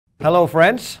Hello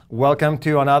friends, welcome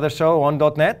to another show on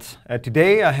 .NET.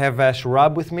 Today I have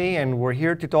Sourabh with me and we're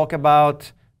here to talk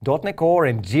about .NET Core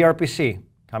and gRPC.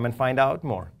 Come and find out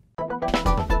more.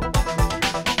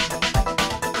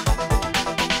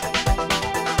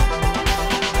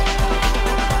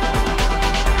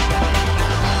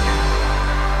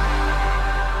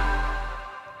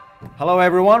 Hello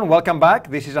everyone, welcome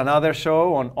back. This is another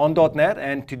show on .NET,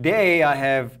 and today I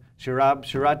have Sourabh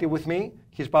Shirhatti with me.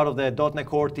 He's part of the .NET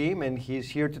Core team and he's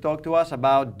here to talk to us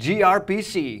about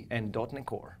gRPC and .NET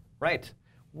Core. Right,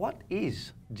 what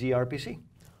is gRPC?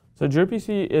 So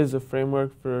gRPC is a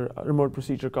framework for remote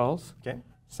procedure calls. Okay.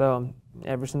 So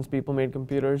ever since people made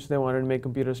computers, they wanted to make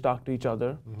computers talk to each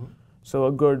other. So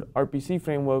a good RPC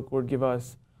framework would give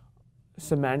us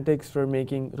semantics for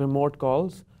making remote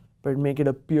calls, but make it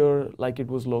appear like it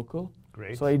was local.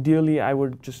 Great. So ideally, I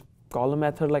would just call a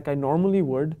method like I normally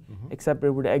would, except it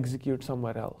would execute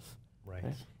somewhere else. Right.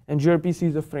 And gRPC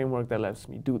is a framework that lets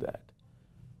me do that.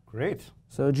 Great.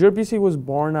 So gRPC was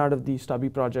born out of the Stubby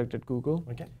project at Google.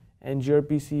 Okay. And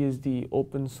gRPC is the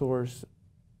open source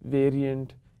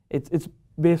variant. It's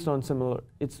based on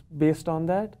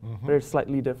that, but it's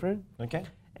slightly different. Okay.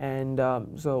 And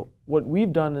so what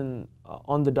we've done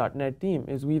on the .NET team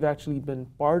is we've actually been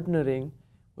partnering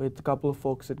with a couple of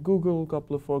folks at Google, a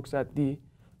couple of folks at the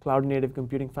Cloud Native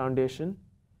Computing Foundation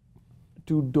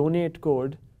to donate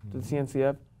code to the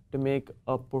CNCF to make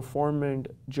a performant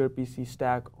gRPC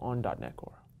stack on .NET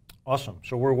Core. Awesome.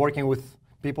 So we're working with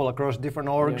people across different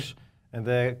orgs and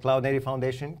the Cloud Native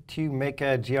Foundation to make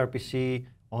a gRPC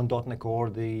on .NET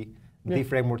Core, the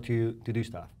framework to do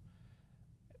stuff.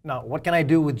 Now, what can I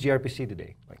do with gRPC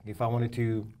today? Like if I wanted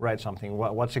to write something,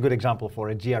 what's a good example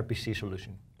for a gRPC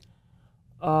solution?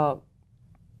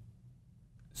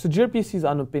 So gRPC is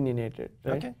unopinionated,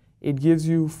 right? Okay. It gives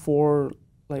you four,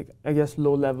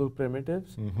 low-level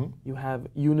primitives. You have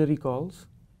unary calls,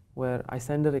 where I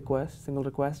send a request, single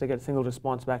request, I get a single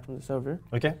response back from the server.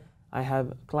 Okay. I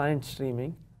have client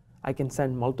streaming. I can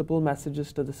send multiple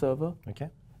messages to the server. Okay.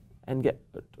 And get,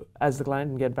 as the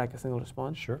client, and get back a single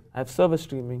response. Sure. I have server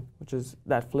streaming, which is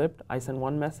that flipped. I send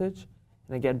one message,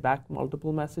 and I get back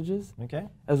multiple messages. Okay.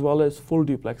 As well as full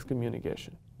duplex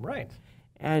communication. Right.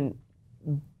 And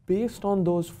based on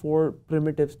those four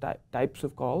primitive types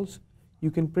of calls, you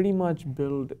can pretty much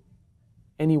build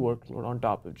any workload on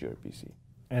top of gRPC.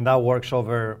 And that works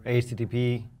over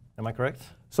HTTP, am I correct?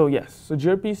 So yes, so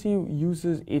gRPC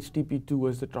uses HTTP2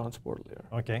 as the transport layer.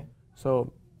 Okay.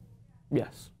 So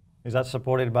yes. Is that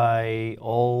supported by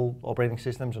all operating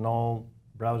systems and all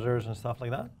browsers and stuff like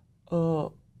that?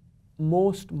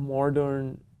 Most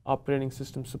modern operating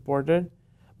systems support it.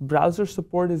 Browser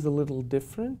support is a little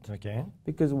different. Okay.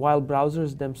 Because while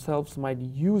browsers themselves might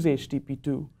use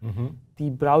HTTP2,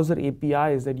 the browser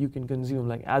APIs that you can consume,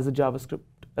 like as a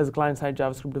client-side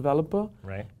JavaScript developer,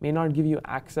 may not give you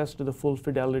access to the full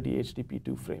fidelity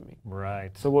HTTP2 framing. Right.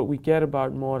 So what we care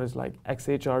about more is like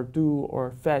XHR2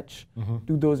 or fetch.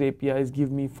 Do those APIs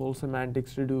give me full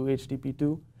semantics to do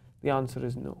HTTP2? The answer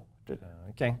is no.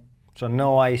 Okay. So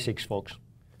no IE6, folks.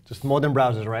 Just modern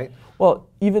browsers, right? Well,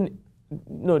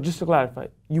 no, just to clarify,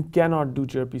 you cannot do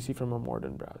gRPC from a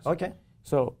modern browser. Okay.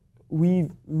 So we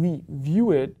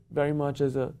view it very much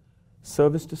as a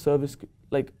service-to-service,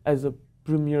 like as a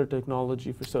premier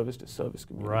technology for service-to-service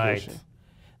communication. Right.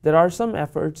 There are some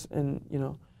efforts, and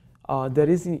there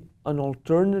is an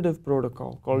alternative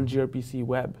protocol called gRPC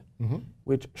Web,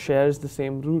 which shares the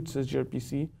same roots as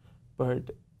gRPC,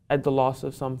 but at the loss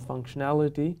of some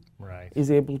functionality,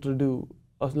 is able to do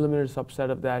a limited subset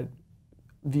of that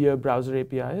via browser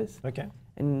APIs. Okay.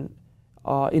 And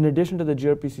in addition to the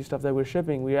gRPC stuff that we're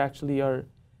shipping, we actually are,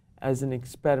 as an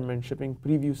experiment, shipping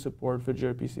preview support for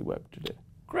gRPC Web today.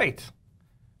 Great.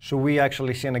 Should we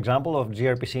actually see an example of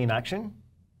gRPC in action?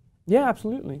 Yeah,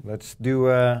 absolutely. Let's do,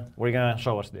 what are you going to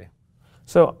show us today?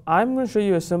 So I'm going to show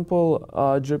you a simple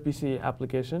gRPC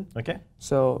application. Okay.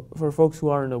 So for folks who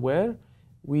aren't aware,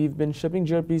 we've been shipping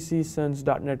gRPC since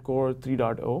 .NET Core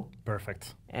 3.0.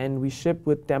 Perfect. And we ship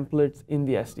with templates in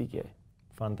the SDK.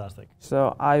 Fantastic.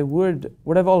 So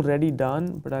what I've already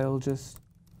done, but I'll just,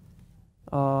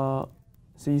 so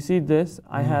you see this,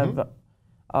 I have,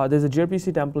 there's a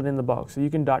gRPC template in the box. So you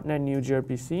can .NET new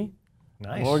gRPC.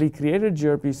 Nice. I've already created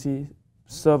gRPC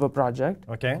server project.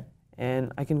 Okay.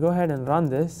 And I can go ahead and run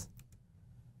this.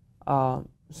 So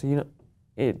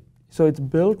it's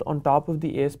built on top of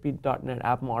the ASP.NET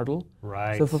app model.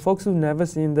 Right. So for folks who've never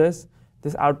seen this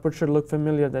output should look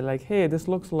familiar. They're like, hey, this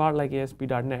looks a lot like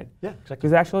ASP.NET. Yeah, exactly.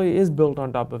 Because actually it is built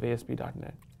on top of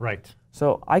ASP.NET. Right.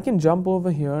 So I can jump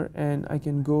over here and I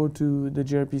can go to the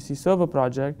gRPC server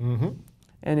project.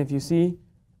 And if you see,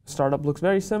 startup looks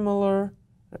very similar.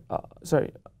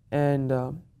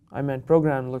 I meant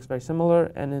program looks very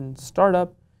similar. And in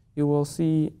startup, you will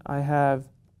see I have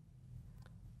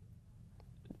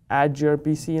add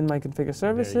gRPC in my configure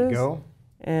services. There you go.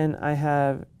 And I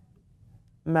have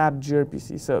map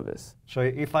gRPC service. So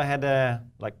if I had a,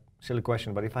 like, silly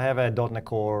question, but if I have a .NET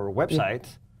Core website,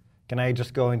 can I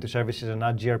just go into services and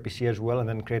add gRPC as well and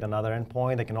then create another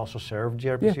endpoint that can also serve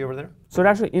gRPC over there? So it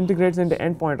actually integrates into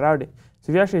endpoint routing.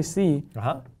 So if you actually see,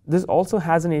 this also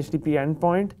has an HTTP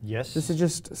endpoint. Yes. This is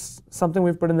just something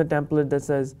we've put in the template that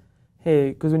says, hey,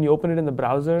 because when you open it in the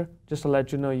browser, just to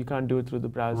let you know, you can't do it through the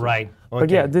browser. Right. Okay. But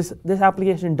yeah, this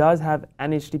application does have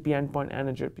an HTTP endpoint and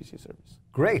a gRPC service.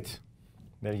 Great.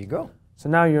 There you go. So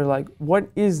now you're like, what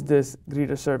is this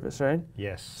greeter service, right?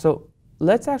 Yes. So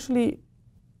let's actually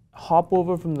hop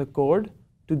over from the code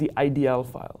to the IDL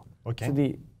file.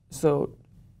 Okay. So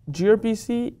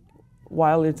gRPC,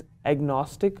 while it's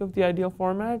agnostic of the IDL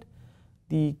format,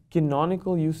 the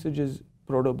canonical usage is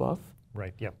protobuf.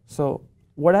 Right, yeah. So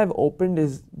what I've opened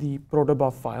is the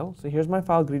protobuf file. So here's my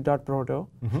file, greet.proto,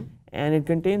 and it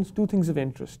contains two things of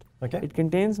interest. Okay. It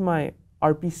contains my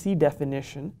RPC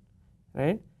definition,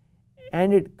 right?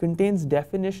 And it contains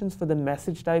definitions for the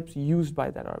message types used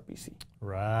by that RPC.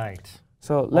 Right.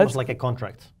 So almost like a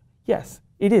contract. Yes,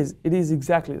 it is. It is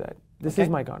exactly that. This is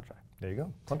my contract. There you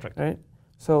go, contract. Right.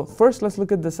 So first, let's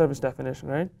look at the service definition,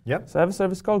 right? Yep. So I have a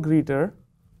service called greeter,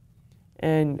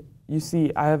 and you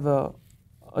see I have a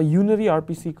unary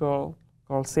RPC call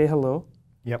called say hello.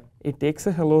 Yep. It takes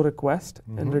a hello request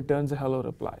and returns a hello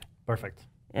reply. Perfect.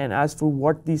 And as for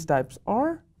what these types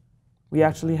are, we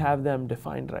actually have them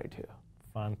defined right here.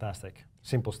 Fantastic.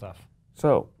 Simple stuff.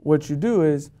 So what you do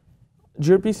is,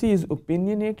 gRPC is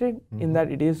opinionated in that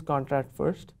it is contract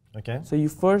first. Okay. So you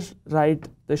first write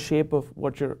the shape of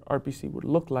what your RPC would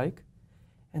look like,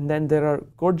 and then there are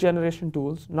code generation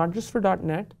tools, not just for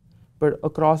 .NET, but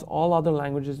across all other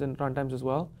languages and runtimes as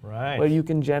well, right, where you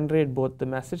can generate both the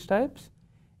message types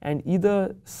and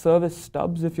either service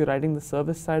stubs if you're writing the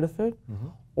service side of it,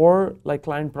 or like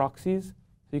client proxies,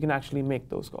 so you can actually make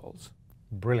those calls.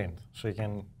 Brilliant. So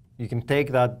you can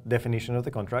take that definition of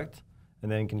the contract,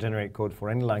 and then you can generate code for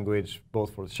any language,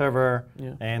 both for the server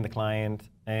and the client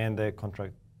and the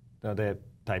contract, the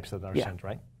types that are sent,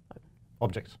 right?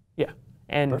 Objects. Yeah.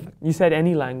 And you said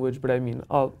any language, but I mean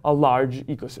a large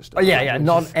ecosystem. Oh, yeah,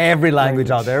 not every language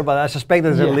out there, but I suspect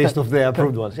there's a list of the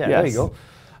approved ones. Yeah, there you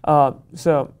go.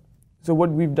 So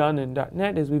what we've done in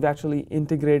 .NET is we've actually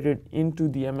integrated into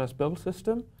the MS build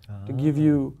system to give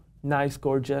you nice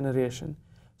code generation.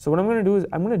 So what I'm going to do is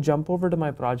I'm going to jump over to my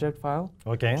project file,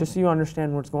 just so you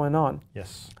understand what's going on.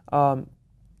 Yes.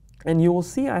 And you will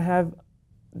see I have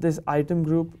this item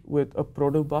group with a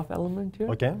protobuf element here.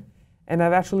 Okay. And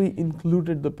I've actually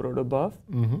included the protobuf.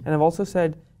 And I've also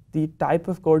said the type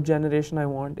of code generation I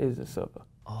want is a server.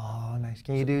 Oh, nice.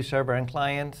 Can you do server and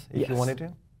client if you wanted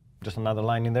to? Just another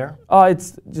line in there?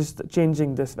 It's just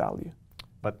changing this value.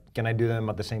 But can I do them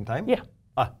at the same time? Yeah.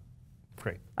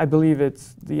 Great. I believe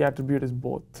the attribute is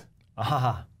both.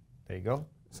 There you go.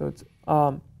 So it's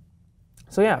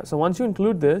so once you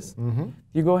include this,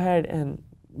 you go ahead and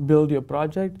build your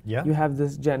project. Yeah. You have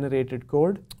this generated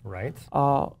code. Right.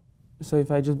 So if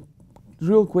I just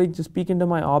real quick just peek into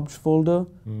my obj folder,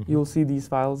 you'll see these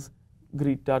files,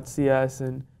 greet.cs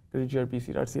and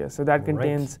greet.grpc.cs. So that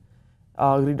contains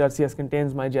greet.cs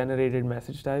contains my generated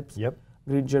message types. Yep.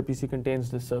 Greet.grpc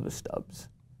contains the service stubs.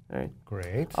 Right.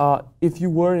 Great. If you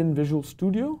were in Visual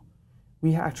Studio,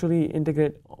 we actually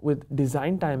integrate with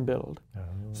design time build.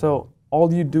 So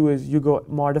all you do is you go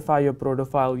modify your proto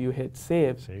file, you hit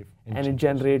save, and it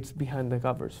generates behind the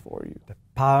covers for you. The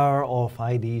power of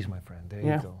IDs, my friend. There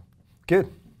you go. Good.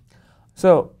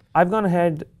 So I've gone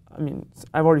ahead. I mean,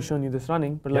 I've already shown you this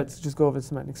running, but let's just go over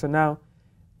semantics. So now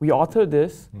we author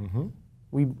this.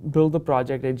 We build the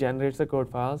project. It generates the code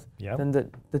files. Then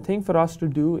the thing for us to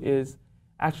do is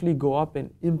actually go up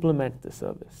and implement the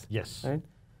service. Yes. Right?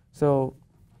 So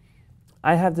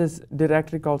I have this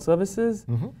directory called services.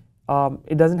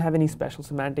 It doesn't have any special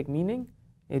semantic meaning.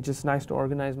 It's just nice to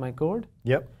organize my code.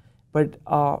 Yep. But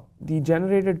the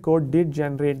generated code did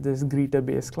generate this greeter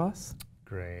base class.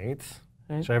 Great.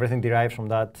 Right? So everything derives from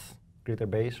that greeter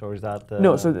base, or is that?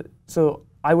 No. So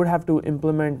I would have to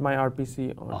implement my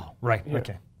RPC on. Right. Here.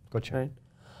 Okay. Gotcha.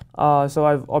 Right? So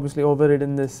I've obviously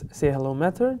overridden this say hello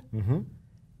method.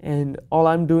 And all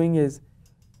I'm doing is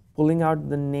pulling out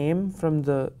the name from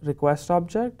the request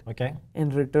object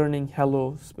and returning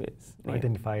hello space.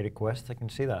 Identify request, I can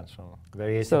see that. So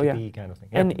very HTTP kind of thing.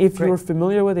 And if you're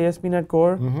familiar with ASP.NET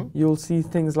Core, you'll see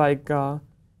things like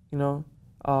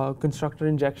constructor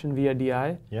injection via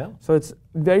DI. Yeah. So it's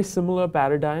very similar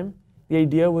paradigm. The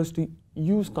idea was to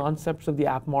use concepts of the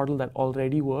app model that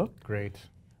already work. Great.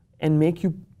 And make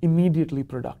you immediately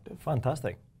productive.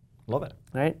 Fantastic. Love it.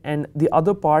 Right? And the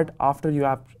other part after you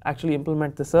actually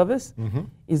implement the service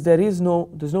is there's no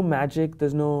magic,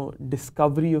 there's no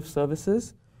discovery of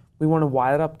services. We want to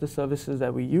wire up the services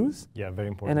that we use. Yeah, very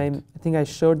important. And I think I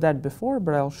showed that before,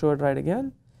 but I'll show it right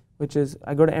again, which is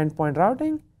I go to endpoint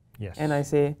routing, yes, and I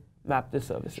say map this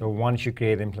service. So once you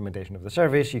create implementation of the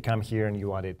service, you come here and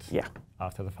you add it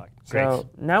after the fact. Great. So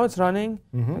now it's running.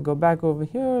 I go back over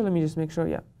here. Let me just make sure.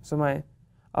 Yeah. So my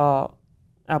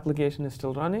application is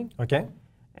still running. Okay.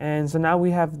 And so now we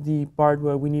have the part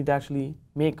where we need to actually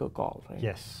make a call, right?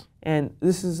 Yes. And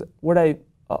this is what I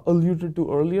alluded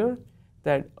to earlier,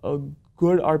 that a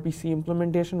good RPC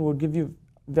implementation would give you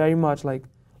very much like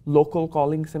local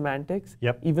calling semantics,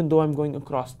 even though I'm going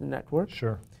across the network.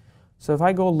 Sure. So if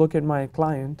I go look at my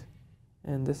client,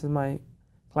 and this is my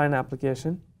client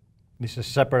application. This is a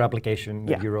separate application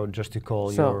that you wrote just to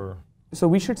call your... So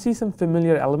we should see some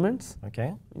familiar elements.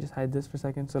 Okay. Let me just hide this for a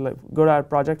second. So like, go to our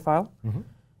project file.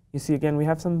 You see again, we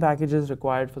have some packages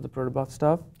required for the protobuf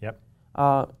stuff. Yep.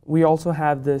 We also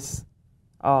have this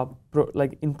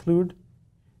like include.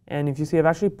 And if you see, I've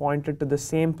actually pointed to the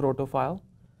same proto file.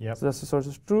 Yep. So that's the source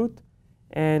of truth.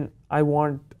 And I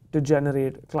want to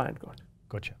generate client code.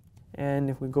 Gotcha. And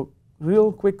if we go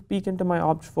real quick peek into my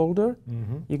opt folder,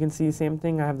 you can see the same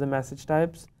thing. I have the message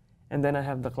types, and then I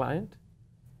have the client.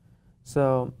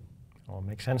 So all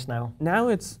makes sense now. Now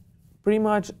it's pretty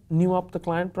much new up the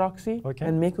client proxy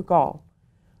and make a call.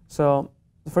 So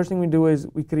the first thing we do is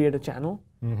we create a channel.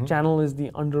 Channel is the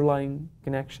underlying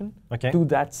connection to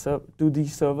that to the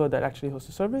server that actually hosts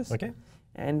the service. Okay.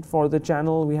 And for the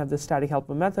channel, we have the static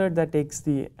helper method that takes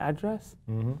the address.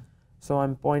 So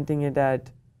I'm pointing it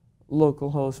at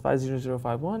localhost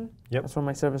 50051. That's where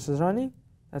my service is running.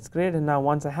 That's great. And now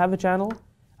once I have a channel,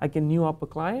 I can new up a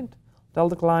client, tell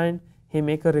the client, hey,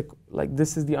 make a like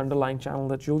this is the underlying channel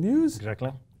that you'll use.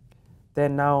 Exactly.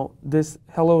 Then now this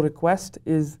hello request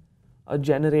is a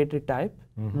generated type.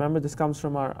 Remember, this comes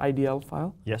from our IDL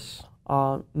file. Yes.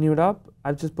 New it up.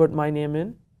 I've just put my name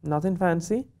in, nothing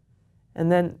fancy.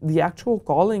 And then the actual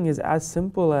calling is as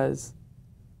simple as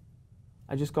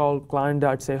I just call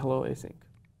client.sayHello async.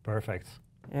 Perfect.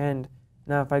 And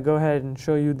now if I go ahead and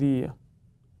show you the,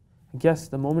 I guess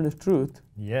the moment of truth.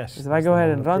 Yes. Is if I go ahead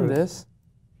and run this,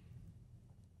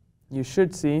 you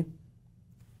should see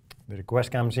the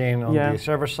request comes in on the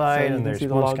server side, so and the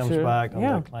response comes back on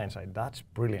the client side. That's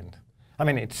brilliant. I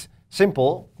mean, it's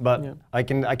simple, but I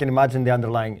can imagine the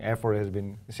underlying effort has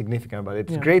been significant. But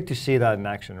it's great to see that in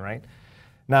action, right?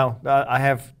 Now, I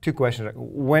have two questions.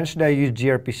 When should I use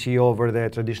gRPC over the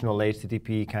traditional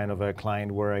HTTP kind of a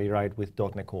client where I write with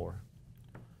 .NET Core?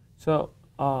 So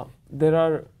there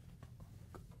are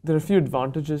a few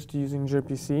advantages to using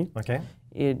gRPC. Okay.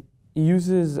 It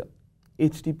uses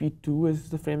HTTP2 as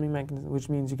the framing mechanism, which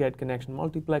means you get connection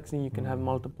multiplexing. You can have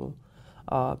multiple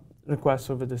requests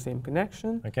over the same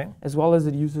connection. Okay. As well as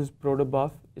it uses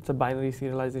protobuf. It's a binary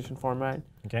serialization format.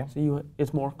 Okay. So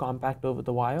it's more compact over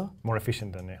the wire. More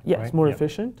efficient than right? It's more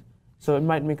efficient. So it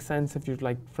might make sense if you're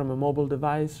like from a mobile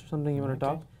device or something you want to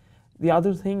talk. The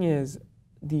other thing is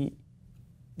the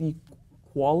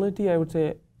quality, I would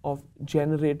say, of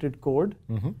generated code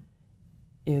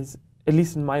is, at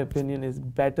least in my opinion, is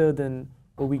better than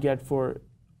what we get for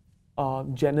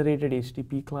generated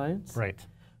HTTP clients. Right.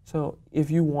 So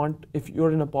if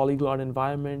you're in a polyglot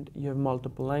environment, you have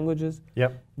multiple languages.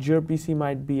 Yep. gRPC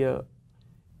might be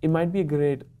a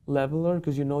great leveler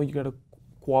because you get a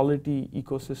quality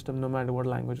ecosystem no matter what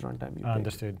language runtime you pick.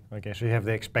 Understood. Okay, so you have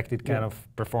the expected kind of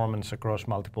performance across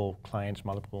multiple clients,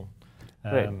 multiple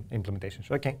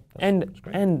implementations. Okay. That's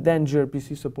great. And then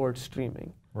gRPC supports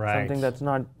streaming. Right. Something that's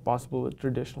not possible with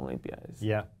traditional APIs.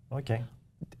 Yeah. Okay.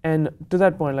 And to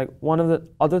that point, like one of the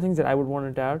other things that I would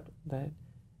want to add that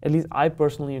at least I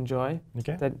personally enjoy,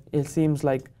 that it seems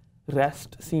like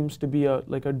REST seems to be a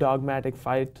dogmatic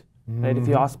fight. Right? If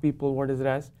you ask people what is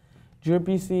REST,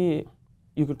 gRPC,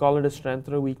 you could call it a strength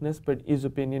or a weakness, but is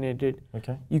opinionated.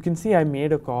 Okay. You can see I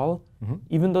made a call,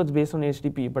 even though it's based on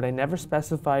HTTP, but I never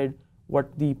specified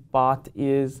what the path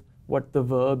is, what the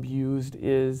verb used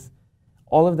is.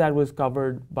 All of that was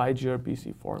covered by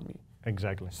gRPC for me.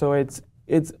 Exactly. So it's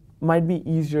might be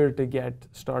easier to get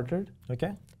started.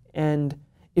 Okay. And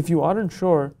if you aren't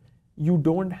sure, you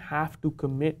don't have to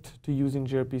commit to using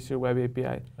gRPC or Web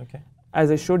API. Okay. As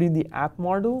I showed you, the app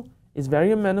model is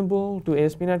very amenable to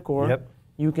ASP.NET Core. Yep.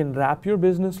 You can wrap your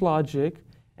business logic,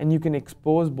 and you can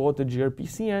expose both the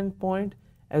gRPC endpoint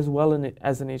as well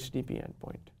as an HTTP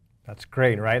endpoint. That's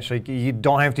great, right? So you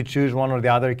don't have to choose one or the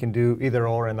other. You can do either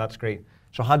or, and that's great.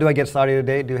 So how do I get started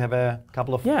today? Do you have a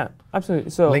couple of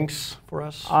absolutely. So links for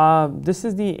us? This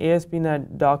is the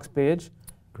ASP.NET docs page.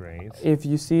 Great. If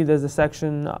you see, there's a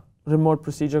section, remote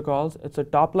procedure calls. It's a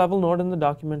top-level node in the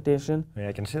documentation. Yeah,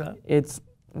 I can see that.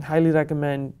 I highly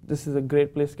recommend. This is a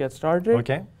great place to get started.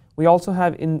 Okay. We also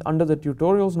have under the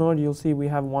tutorials node, you'll see we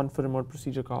have one for remote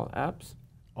procedure call apps.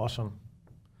 Awesome.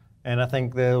 And I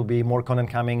think there will be more content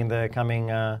coming in the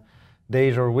coming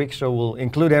days or weeks, so we'll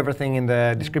include everything in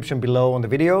the description below on the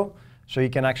video, so you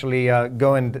can actually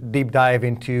go and deep dive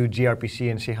into gRPC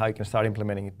and see how you can start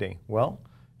implementing it today. Well,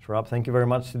 Sourabh, thank you very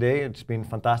much today. It's been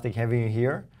fantastic having you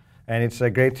here, and it's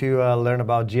great to learn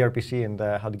about gRPC and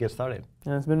how to get started.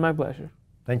 And it's been my pleasure.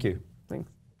 Thank you.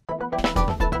 Thanks.